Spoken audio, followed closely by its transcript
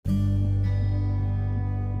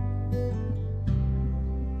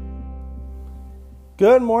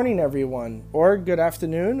Good morning, everyone, or good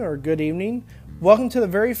afternoon, or good evening. Welcome to the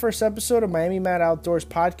very first episode of Miami Matt Outdoors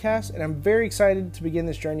podcast, and I'm very excited to begin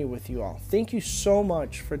this journey with you all. Thank you so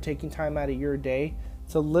much for taking time out of your day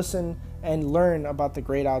to listen and learn about the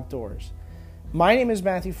great outdoors. My name is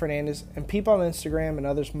Matthew Fernandez, and people on Instagram and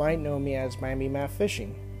others might know me as Miami Matt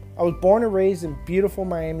Fishing. I was born and raised in beautiful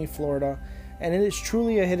Miami, Florida, and it is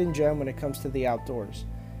truly a hidden gem when it comes to the outdoors.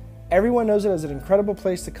 Everyone knows it as an incredible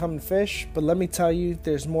place to come and fish, but let me tell you,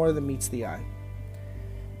 there's more than meets the eye.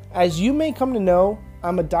 As you may come to know,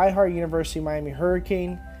 I'm a diehard University of Miami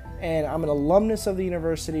Hurricane, and I'm an alumnus of the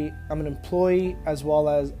university. I'm an employee as well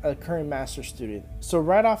as a current master's student. So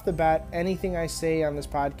right off the bat, anything I say on this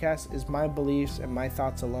podcast is my beliefs and my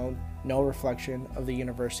thoughts alone, no reflection of the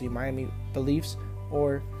University of Miami beliefs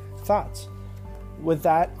or thoughts. With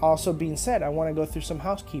that also being said, I want to go through some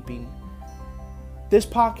housekeeping. This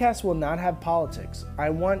podcast will not have politics.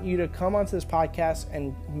 I want you to come onto this podcast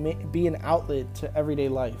and be an outlet to everyday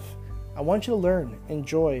life. I want you to learn,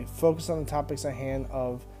 enjoy, focus on the topics at hand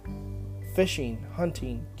of fishing,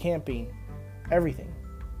 hunting, camping, everything,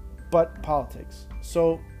 but politics.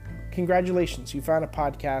 So, congratulations, you found a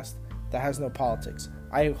podcast that has no politics.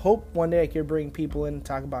 I hope one day I can bring people in and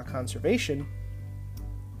talk about conservation,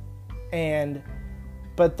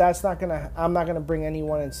 but I'm not gonna bring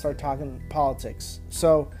anyone and start talking politics.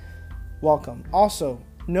 So, welcome. Also,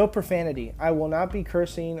 no profanity. I will not be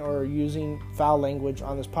cursing or using foul language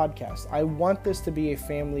on this podcast. I want this to be a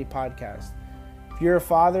family podcast. If you're a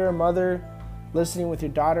father or mother listening with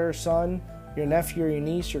your daughter or son, your nephew or your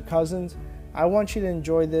niece, your cousins, I want you to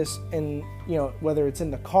enjoy this whether it's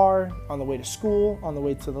in the car, on the way to school, on the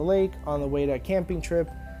way to the lake, on the way to a camping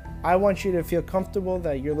trip. I want you to feel comfortable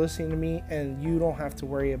that you're listening to me and you don't have to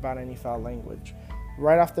worry about any foul language.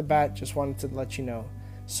 Right off the bat, just wanted to let you know.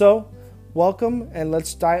 So, welcome, and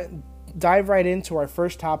let's dive right into our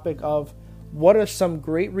first topic of what are some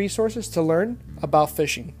great resources to learn about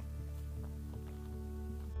fishing.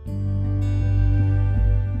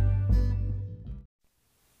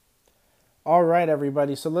 All right,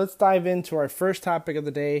 everybody, so let's dive into our first topic of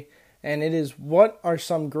the day, and it is what are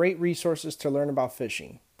some great resources to learn about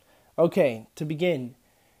fishing. Okay, to begin,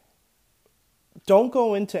 don't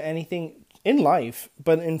go into anything in life,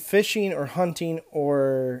 but in fishing or hunting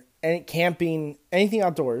or camping, anything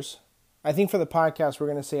outdoors. I think for the podcast, we're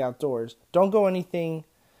going to say outdoors. Don't go into anything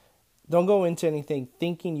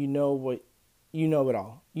thinking you know it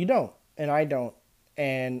all. You don't, and I don't.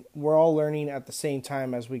 And we're all learning at the same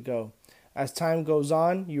time as we go. As time goes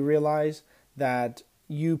on, you realize that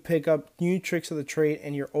you pick up new tricks of the trade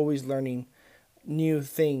and you're always learning new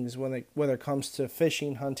things whether it comes to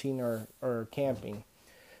fishing, hunting, or camping.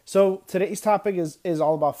 So today's topic is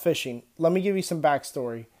all about fishing. Let me give you some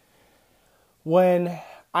backstory. When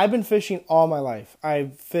I've been fishing all my life,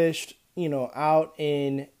 I've fished, out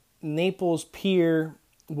in Naples Pier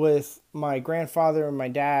with my grandfather and my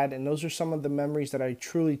dad, and those are some of the memories that I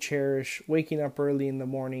truly cherish, waking up early in the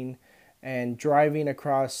morning and driving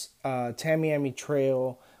across Tamiami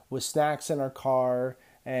Trail with snacks in our car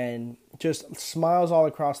and just smiles all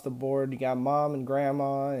across the board. You got mom and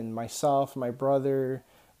grandma and myself, my brother,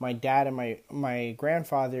 my dad, and my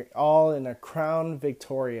grandfather all in a Crown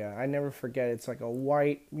Victoria. I never forget. It's like a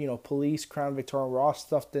white, police Crown Victoria. We're all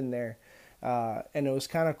stuffed in there. And it was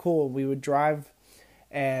kind of cool. We would drive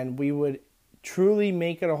and we would truly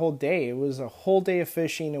make it a whole day. It was a whole day of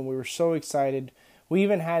fishing and we were so excited. We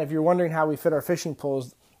even had, if you're wondering how we fit our fishing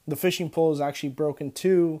poles, the fishing pole is actually broken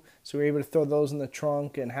too, so we were able to throw those in the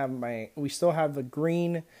trunk and we still have the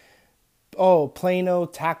green, Plano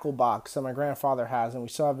tackle box that my grandfather has, and we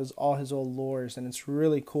still have all his old lures, and it's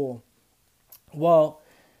really cool. Well,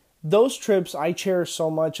 those trips I cherish so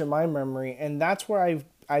much in my memory, and that's where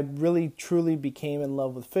I really truly became in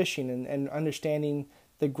love with fishing and understanding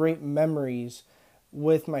the great memories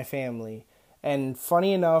with my family. And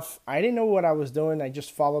funny enough, I didn't know what I was doing. I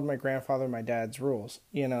just followed my grandfather and my dad's rules,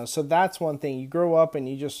 So that's one thing. You grow up and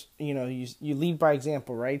you just, you lead by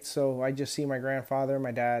example, right? So I just see my grandfather and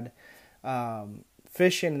my dad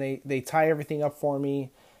fishing. They tie everything up for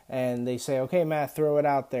me and they say, okay, Matt, throw it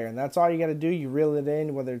out there. And that's all you got to do. You reel it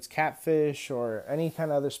in, whether it's catfish or any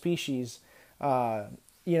kind of other species.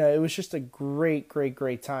 It was just a great, great,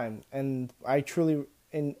 great time. And I truly,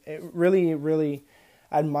 and it really, really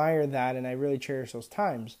admire that, and I really cherish those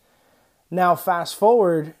times. Now, fast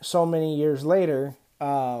forward so many years later,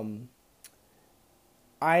 I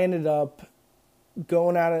ended up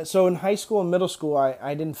going at it. So in high school and middle school,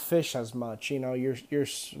 I didn't fish as much. You're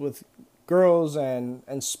with girls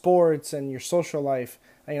and sports and your social life.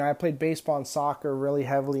 I played baseball and soccer really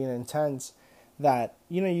heavily and intense. That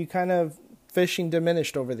you kind of fishing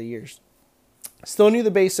diminished over the years. Still knew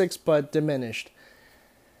the basics, but diminished.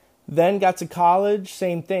 Then got to college,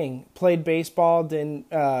 same thing. Played baseball, then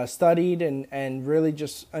studied, and really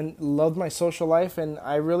just loved my social life. And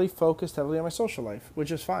I really focused heavily on my social life,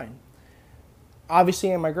 which is fine.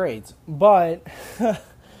 Obviously, in my grades, but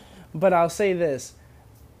but I'll say this: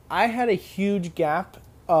 I had a huge gap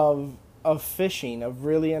of fishing, of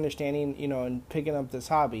really understanding, and picking up this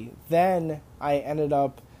hobby. Then I ended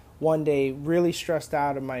up one day really stressed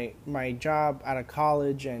out of my job out of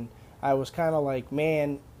college, and I was kind of like,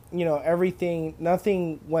 man,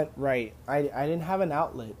 nothing went right. I didn't have an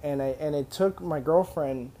outlet, and it took my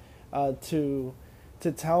girlfriend to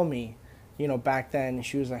tell me, back then.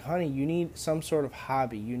 She was like, honey, you need some sort of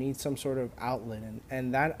hobby, you need some sort of outlet,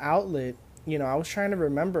 and that outlet, I was trying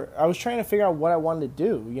to figure out what I wanted to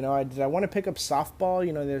do. Did I want to pick up softball?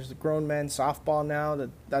 There's grown men softball now,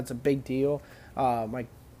 that's a big deal.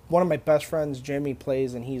 One of my best friends, Jimmy,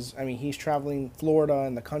 plays, and he's traveling Florida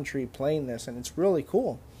and the country playing this, and it's really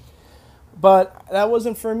cool. But that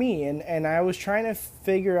wasn't for me, and I was trying to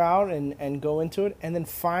figure out and go into it, and then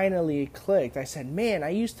finally it clicked. I said, man, I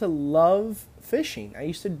used to love fishing. I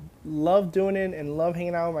used to love doing it and love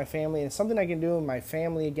hanging out with my family, and it's something I can do with my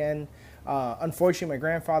family again. Unfortunately, my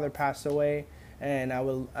grandfather passed away, and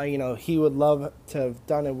he would love to have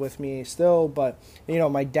done it with me still, but,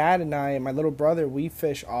 my dad and I and my little brother, we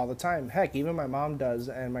fish all the time. Heck, even my mom does,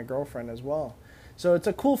 and my girlfriend as well. So it's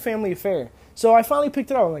a cool family affair. So I finally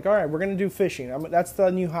picked it up. I'm like, all right, we're going to do fishing. That's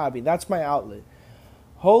the new hobby. That's my outlet.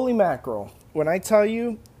 Holy mackerel. When I tell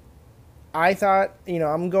you, I thought,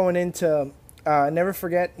 I'm going into, never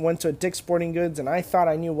forget, went to Dick's Sporting Goods, and I thought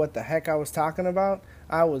I knew what the heck I was talking about.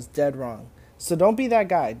 I was dead wrong. So don't be that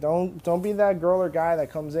guy. Don't be that girl or guy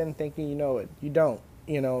that comes in thinking you know it. You don't.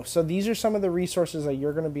 So these are some of the resources that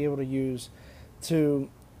you're going to be able to use to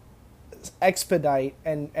expedite,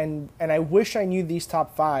 and I wish I knew these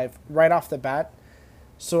top 5 right off the bat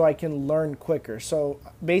so I can learn quicker. So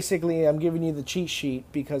basically, I'm giving you the cheat sheet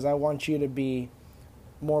because I want you to be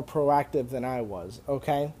more proactive than I was,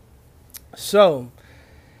 okay? So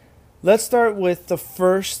let's start with the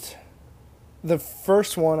first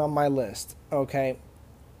one on my list, okay?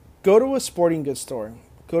 Go to a sporting goods store.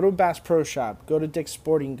 Go to a Bass Pro Shop. Go to Dick's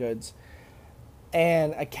Sporting Goods.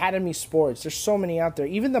 And Academy Sports. There's so many out there.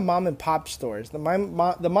 Even the mom and pop stores. The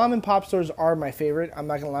mom and pop stores are my favorite. I'm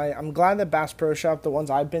not going to lie. I'm glad that Bass Pro Shop, the ones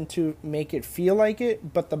I've been to, make it feel like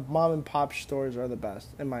it. But the mom and pop stores are the best,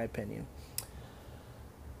 in my opinion.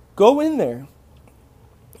 Go in there.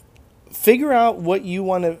 Figure out what you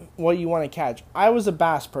want to catch. I was a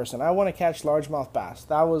bass person. I want to catch largemouth bass.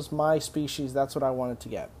 That was my species. That's what I wanted to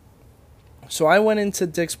get. So I went into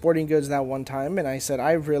Dick's Sporting Goods that one time, and I said,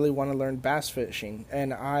 I really want to learn bass fishing.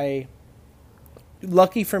 And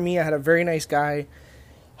lucky for me, I had a very nice guy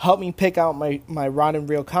help me pick out my rod and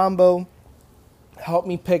reel combo, help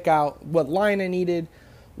me pick out what line I needed,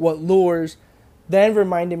 what lures, then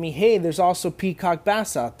reminded me, hey, there's also peacock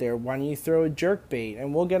bass out there. Why don't you throw a jerk bait?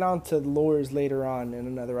 And we'll get on to lures later on in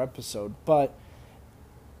another episode. But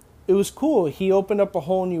it was cool. He opened up a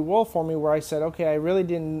whole new world for me where I said, okay, I really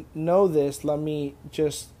didn't know this. Let me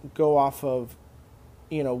just go off of,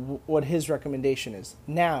 what his recommendation is.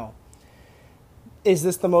 Now, is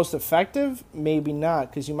this the most effective? Maybe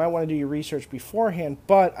not, because you might want to do your research beforehand.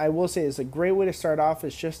 But I will say it's a great way to start off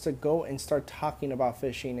is just to go and start talking about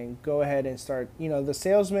fishing and go ahead and start, the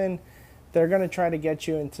salesman, they're going to try to get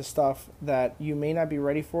you into stuff that you may not be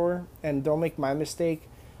ready for. And don't make my mistake.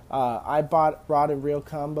 I bought rod and reel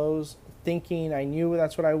combos thinking I knew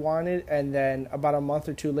that's what I wanted, and then about a month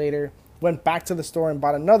or two later went back to the store and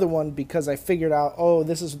bought another one because I figured out, oh,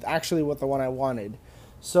 this is actually what the one I wanted.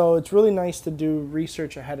 So it's really nice to do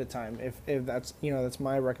research ahead of time if that's that's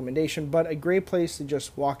my recommendation. But a great place to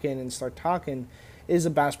just walk in and start talking is a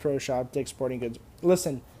Bass Pro Shop, Dick's Sporting Goods.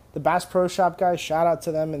 Listen, the Bass Pro Shop guys, shout out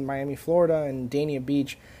to them in Miami, Florida and Dania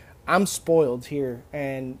Beach. I'm spoiled here,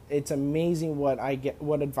 and it's amazing what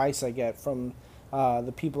advice I get from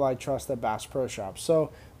the people I trust at Bass Pro Shop.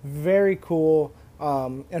 So very cool.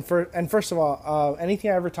 And first of all,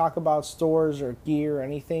 anything I ever talk about stores or gear or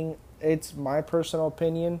anything, it's my personal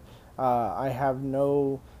opinion. I have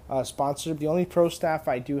no sponsorship. The only pro staff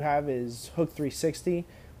I do have is Hook 360,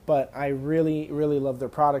 but I really, really love their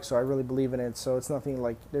product, so I really believe in it. So it's nothing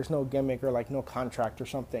like there's no gimmick or like no contract or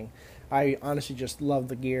something. I honestly just love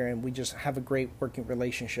the gear, and we just have a great working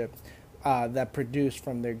relationship that produced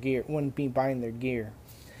from their gear, wouldn't be buying their gear.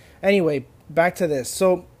 Anyway, back to this.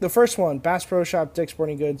 So the first one, Bass Pro Shop, Dick's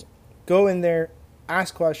Sporting Goods. Go in there,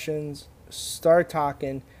 ask questions, start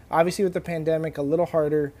talking. Obviously with the pandemic, a little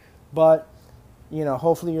harder, but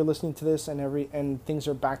hopefully you're listening to this and things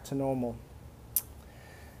are back to normal.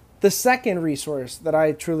 The second resource that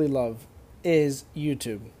I truly love is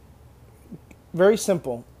YouTube. Very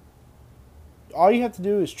simple. All you have to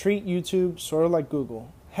do is treat YouTube sort of like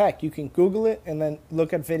Google. Heck, you can Google it and then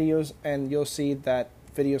look at videos and you'll see that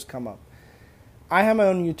videos come up. I have my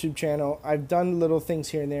own YouTube channel. I've done little things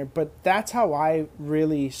here and there, but that's how I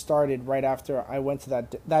really started right after I went to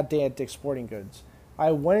that day at Dick's Sporting Goods.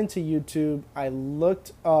 I went into YouTube. I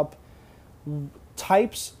looked up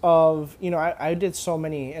types of, I did so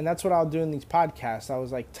many, and that's what I'll do in these podcasts. I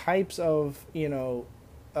was like types of,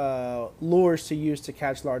 lures to use to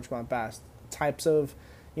catch largemouth bass, types of,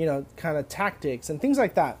 kind of tactics and things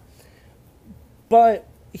like that. But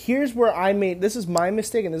here's where this is my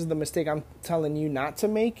mistake, and this is the mistake I'm telling you not to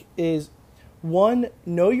make, is one,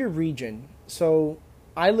 know your region. So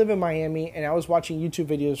I live in Miami, and I was watching YouTube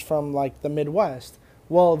videos from like the Midwest.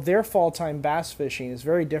 Well, their fall-time bass fishing is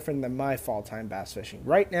very different than my fall-time bass fishing.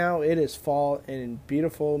 Right now, it is fall in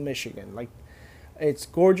beautiful Michigan. Like, it's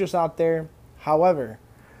gorgeous out there. However,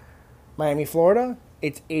 Miami, Florida,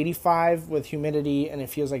 it's 85 with humidity, and it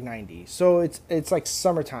feels like 90. So it's like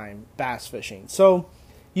summertime bass fishing. So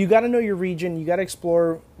you got to know your region. You got to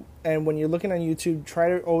explore. And when you're looking on YouTube, try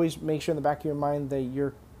to always make sure in the back of your mind that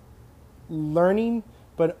you're learning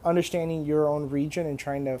but understanding your own region and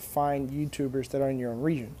trying to find YouTubers that are in your own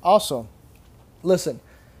region. Also, listen,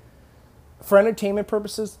 for entertainment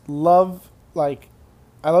purposes, I love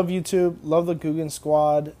YouTube, love the Guggen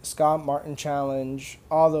Squad, Scott Martin Challenge,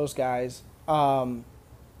 all those guys. Find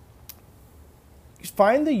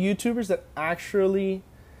the YouTubers that actually,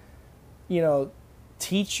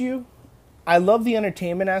 teach you. I love the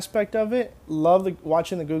entertainment aspect of it. Love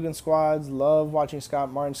watching the Guggen Squads. Love watching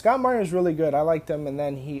Scott Martin. Scott Martin is really good. I liked him, and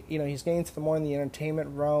then he's getting into more in the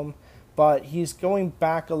entertainment realm, but he's going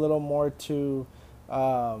back a little more to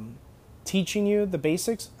teaching you the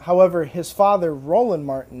basics. However, his father, Roland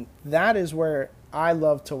Martin, that is where I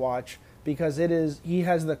love to watch, because he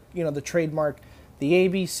has the the trademark, the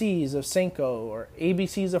ABCs of Senko or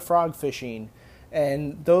ABCs of frog fishing.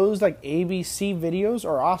 And those like ABC videos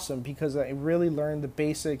are awesome because I really learned the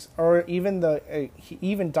basics, or even he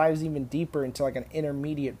even dives even deeper into like an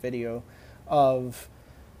intermediate video of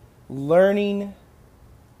learning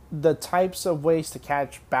the types of ways to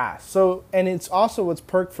catch bass. So, and it's also what's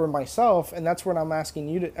perked for myself, and that's what I'm asking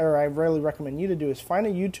you to, or I really recommend you to do, is find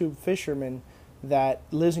a YouTube fisherman that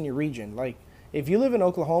lives in your region. Like if you live in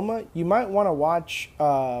Oklahoma, you might want to watch,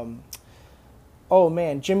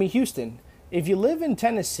 Jimmy Houston. If you live in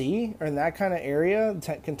Tennessee or in that kind of area,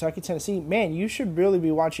 Kentucky, Tennessee, man, you should really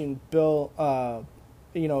be watching Bill, why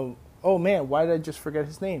did I just forget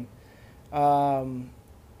his name? Wow,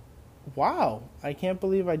 I can't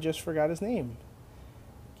believe I just forgot his name.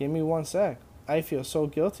 Give me one sec. I feel so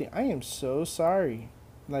guilty. I am so sorry.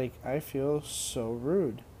 I feel so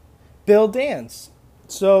rude. Bill Dance.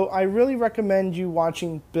 So I really recommend you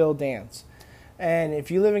watching Bill Dance. And if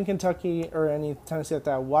you live in Kentucky or any Tennessee like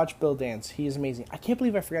that, watch Bill Dance. He is amazing. I can't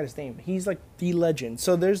believe I forgot his name. He's like the legend.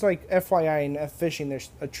 So there's like FYI in F Fishing, there's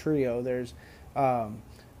a trio. There's Roland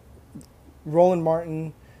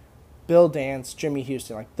Martin, Bill Dance, Jimmy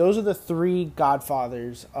Houston. Like those are the three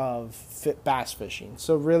godfathers of bass fishing.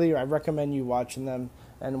 So really, I recommend you watching them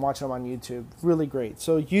and watching them on YouTube. Really great.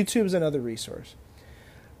 So YouTube's another resource.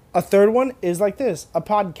 A third one is like this, a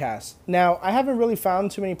podcast. Now, I haven't really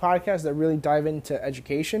found too many podcasts that really dive into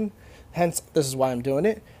education, hence this is why I'm doing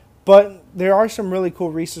it. But there are some really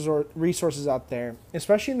cool resources out there,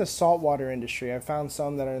 especially in the saltwater industry. I found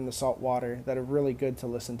some that are in the saltwater that are really good to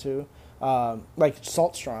listen to, like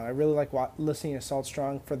Salt Strong. I really like listening to Salt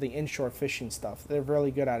Strong for the inshore fishing stuff. They're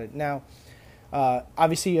really good at it. Now,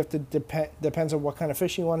 obviously, you have to depends on what kind of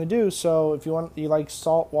fishing you want to do. So if you like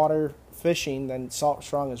saltwater fishing, then Salt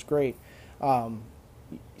Strong is great.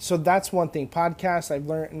 So that's one thing. Podcasts, I've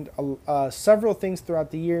learned several things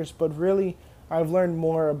throughout the years, but really I've learned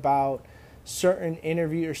more about certain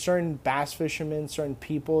interviews, certain bass fishermen, certain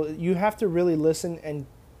people. You have to really listen and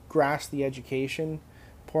grasp the education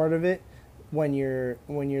part of it when you're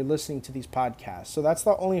listening to these podcasts. So that's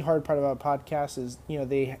the only hard part about podcasts is,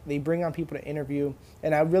 they bring on people to interview,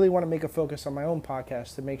 and I really want to make a focus on my own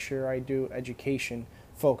podcast to make sure I do education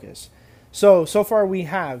focus. So far we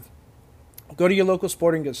have, go to your local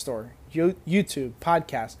sporting goods store, YouTube,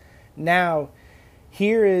 podcast. Now,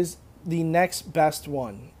 here is the next best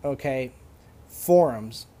one, okay?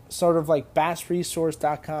 Forums, sort of like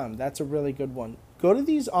bassresource.com. That's a really good one. Go to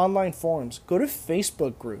these online forums. Go to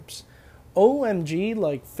Facebook groups. OMG,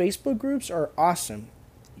 Facebook groups are awesome.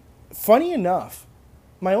 Funny enough,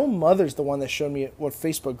 my own mother's the one that showed me what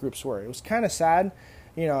Facebook groups were. It was kind of sad,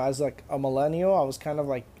 as like a millennial, I was kind of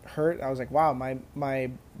like hurt. I was like, wow,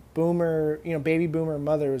 my boomer, baby boomer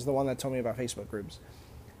mother was the one that told me about Facebook groups.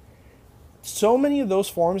 So many of those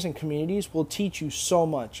forums and communities will teach you so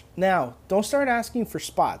much. Now, don't start asking for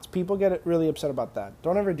spots. People get really upset about that.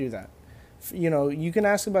 Don't ever do that. You can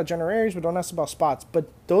ask about general areas, but don't ask about spots. But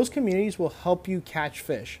those communities will help you catch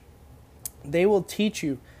fish. They will teach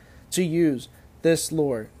you to use this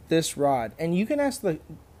lure, this rod. And you can ask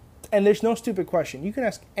and there's no stupid question. You can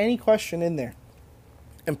ask any question in there.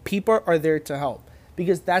 And people are there to help.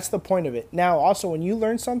 Because that's the point of it. Now, also, when you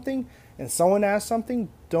learn something and someone asks something,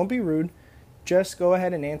 don't be rude. Just go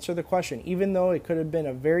ahead and answer the question. Even though it could have been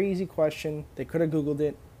a very easy question, they could have Googled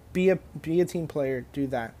it. Be a team player. Do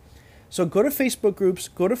that. So go to Facebook groups.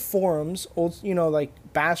 Go to forums. Like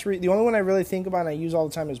Bass. The only one I really think about and I use all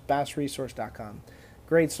the time is bassresource.com.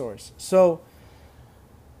 Great source. So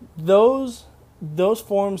those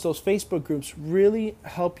forums, those Facebook groups really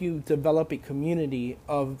help you develop a community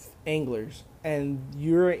of anglers. And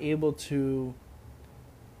you're able to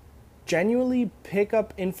genuinely pick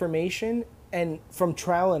up information and from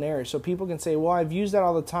trial and error. So people can say, well, I've used that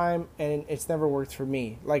all the time and it's never worked for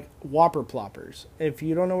me. Like whopper ploppers. If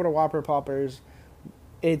you don't know what a whopper plopper is,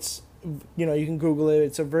 it's, you can Google it.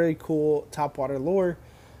 It's a very cool topwater lure.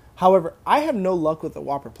 However, I have no luck with the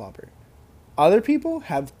whopper plopper. Other people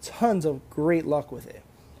have tons of great luck with it.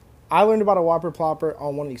 I learned about a whopper plopper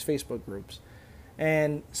on one of these Facebook groups.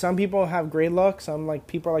 And some people have great luck. Some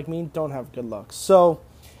people like me don't have good luck. So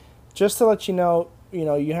just to let you know,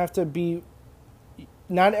 you have to be,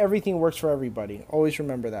 not everything works for everybody. Always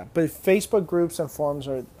remember that. But Facebook groups and forums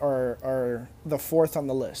are the fourth on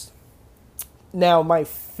the list. Now, my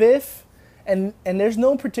fifth, and there's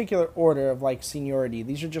no particular order of seniority.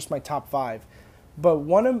 These are just my top 5. But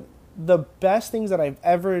one of the best things that I've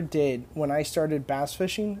ever did when I started bass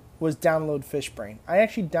fishing was download FishBrain. I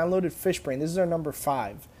actually downloaded FishBrain. This is our number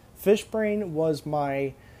 5. FishBrain was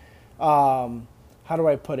my, how do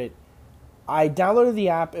I put it? I downloaded the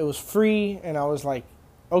app. It was free, and I was like,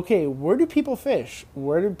 okay, where do people fish?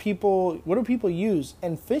 What do people use?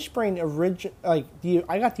 And FishBrain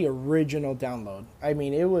I got the original download. I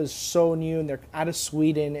mean, it was so new, and they're out of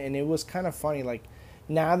Sweden, and it was kind of funny.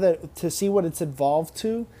 Now that to see what it's evolved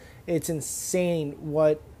to, it's insane.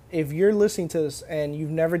 If you're listening to this and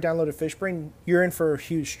you've never downloaded FishBrain, you're in for a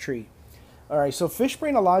huge treat. All right, so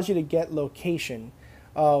FishBrain allows you to get location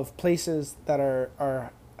of places that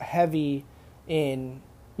are heavy in,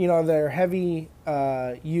 they're heavy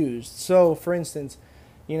used. So, for instance,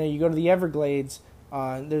 you go to the Everglades,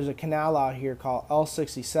 there's a canal out here called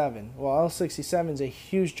L67. Well, L67 is a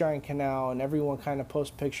huge giant canal, and everyone kind of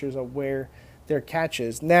posts pictures of where their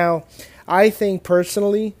catches. Now, I think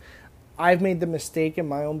personally, I've made the mistake in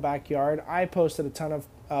my own backyard. I posted a ton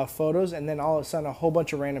of photos, and then all of a sudden, a whole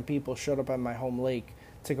bunch of random people showed up at my home lake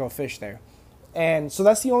to go fish there. And so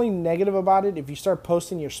that's the only negative about it. If you start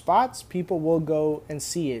posting your spots, people will go and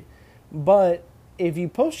see it. But if you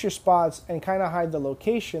post your spots and kind of hide the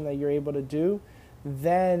location that you're able to do,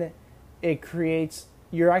 then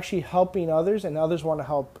you're actually helping others, and others want to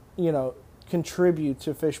help, contribute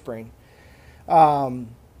to FishBrain.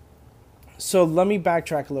 So let me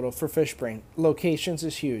backtrack a little for FishBrain. Locations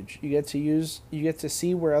is huge. You get to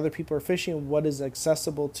see where other people are fishing, what is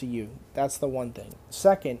accessible to you. That's the one thing.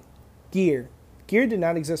 Second, gear. Gear did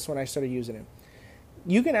not exist when I started using it.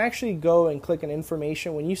 You can actually go and click on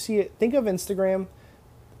information. When you see it, think of Instagram,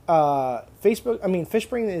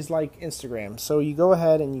 FishBrain is like Instagram. So you go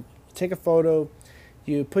ahead and you take a photo,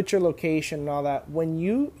 you put your location and all that. When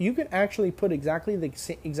you can actually put exactly the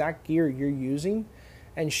exact gear you're using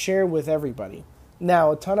and share with everybody.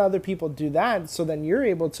 Now, a ton of other people do that, so then you're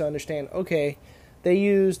able to understand, okay, they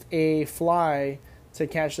used a fly to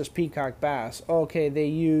catch this peacock bass. Okay, they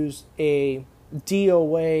used a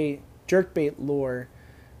DOA jerkbait lure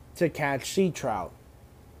to catch sea trout.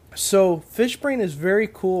 So FishBrain is very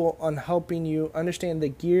cool on helping you understand the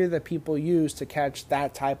gear that people use to catch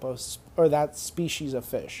that type of, or that species of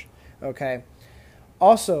fish. Okay.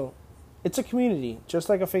 Also, it's a community, just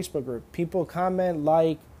like a Facebook group. People comment,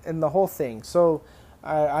 like, and the whole thing. So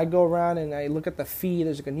I go around and I look at the feed.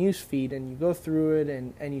 There's like a news feed, and you go through it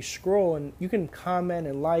and you scroll, and you can comment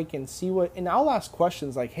and like and see what. And I'll ask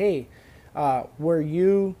questions like, "Hey, were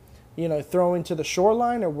you throwing to the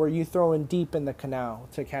shoreline, or were you throwing deep in the canal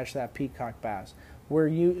to catch that peacock bass? Were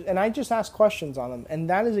you?" And I just ask questions on them, and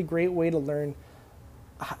that is a great way to learn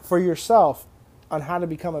for yourself on how to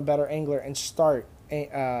become a better angler and start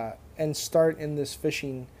in this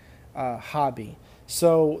fishing hobby.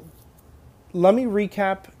 So let me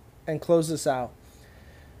recap and close this out.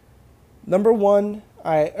 Number one,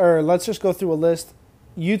 let's just go through a list.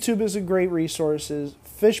 YouTube is a great resource.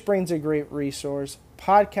 Fishbrain's a great resource.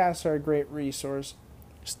 Podcasts are a great resource.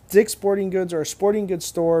 Dick's Sporting Goods or a sporting goods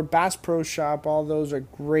store, Bass Pro Shop, all those are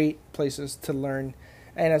great places to learn.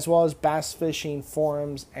 And as well as bass fishing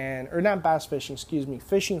forums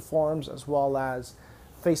fishing forums as well as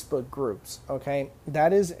Facebook groups. Okay,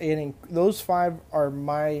 those 5 are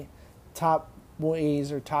my top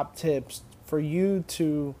ways or top tips for you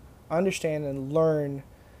to understand and learn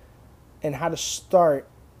and how to start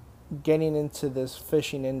getting into this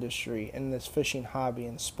fishing industry and this fishing hobby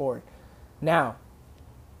and sport. Now,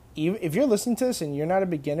 if you're listening to this and you're not a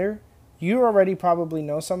beginner, you already probably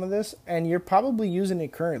know some of this and you're probably using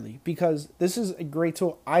it currently because this is a great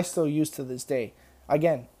tool I still use to this day.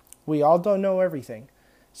 Again, we all don't know everything.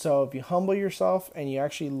 So if you humble yourself and you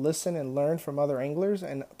actually listen and learn from other anglers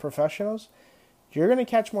and professionals, you're going to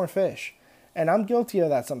catch more fish. And I'm guilty of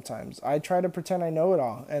that sometimes. I try to pretend I know it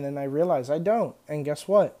all and then I realize I don't. And guess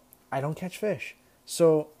what? I don't catch fish.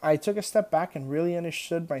 So I took a step back and really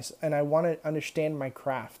understood and I want to understand my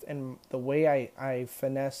craft and the way I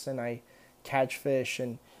finesse and I catch fish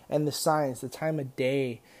and the science, the time of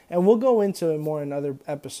day. And we'll go into it more in other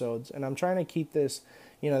episodes. And I'm trying to keep this,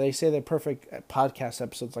 they say the perfect podcast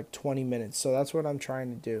episode's like 20 minutes. So that's what I'm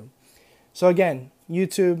trying to do. So again,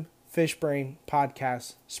 YouTube, Fishbrain,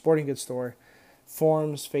 podcasts, sporting goods store,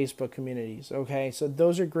 forums, Facebook communities. Okay, so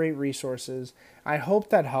those are great resources. I hope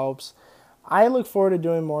that helps. I look forward to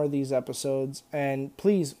doing more of these episodes. And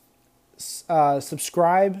please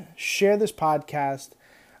subscribe, share this podcast.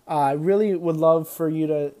 I really would love for you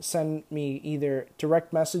to send me either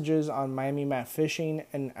direct messages on Miami Matt Fishing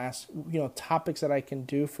and ask, topics that I can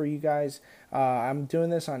do for you guys. I'm doing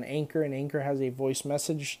this on Anchor, and Anchor has a voice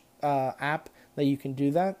message app that you can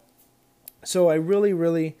do that. So I really,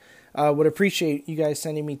 really would appreciate you guys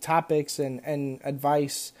sending me topics and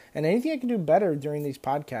advice and anything I can do better during these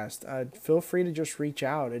podcasts. Feel free to just reach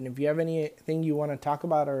out. And if you have anything you want to talk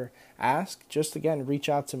about or ask, just again, reach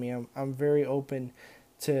out to me. I'm very open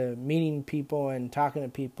to meeting people and talking to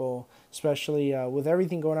people, especially with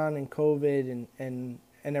everything going on in COVID and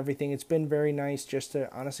everything. It's been very nice just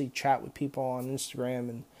to honestly chat with people on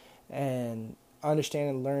Instagram and understand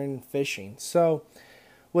and learn fishing. So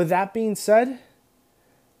with that being said,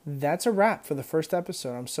 that's a wrap for the first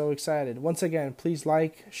episode. I'm so excited. Once again, please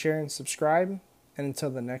like, share, and subscribe. And until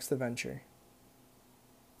the next adventure.